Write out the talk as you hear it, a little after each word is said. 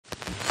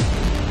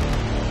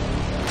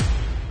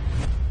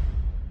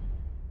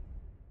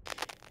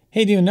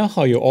Hey, do you know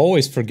how you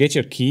always forget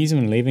your keys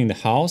when leaving the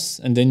house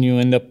and then you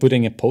end up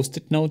putting a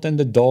post-it note on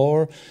the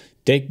door?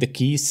 Take the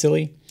keys,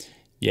 silly?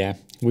 Yeah,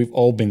 we've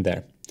all been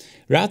there.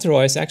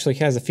 RouterOS actually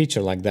has a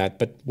feature like that,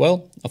 but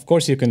well, of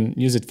course you can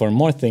use it for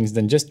more things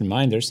than just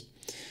reminders.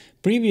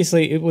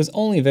 Previously it was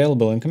only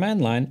available in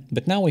command line,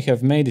 but now we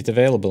have made it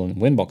available in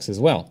Winbox as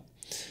well.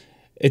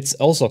 It's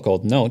also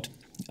called Note.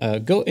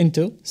 Go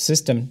into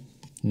System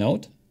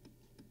Note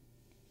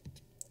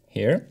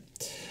here.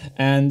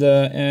 And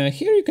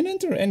here you can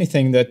enter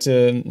anything that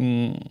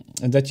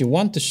that you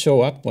want to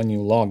show up when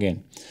you log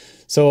in.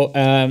 So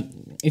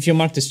if you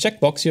mark this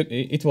checkbox,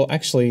 it will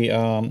actually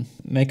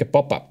make a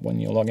pop-up when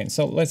you log in.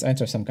 So let's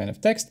enter some kind of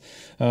text.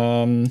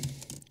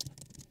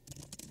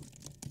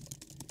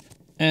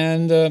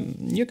 And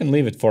you can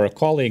leave it for a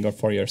colleague or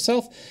for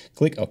yourself.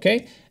 Click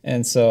OK.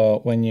 And so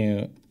when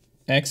you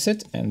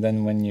exit and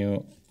then when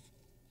you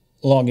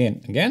log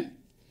in again,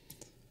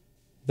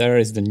 there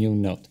is the new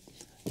note.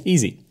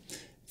 Easy.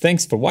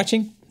 Thanks for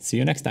watching. See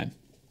you next time.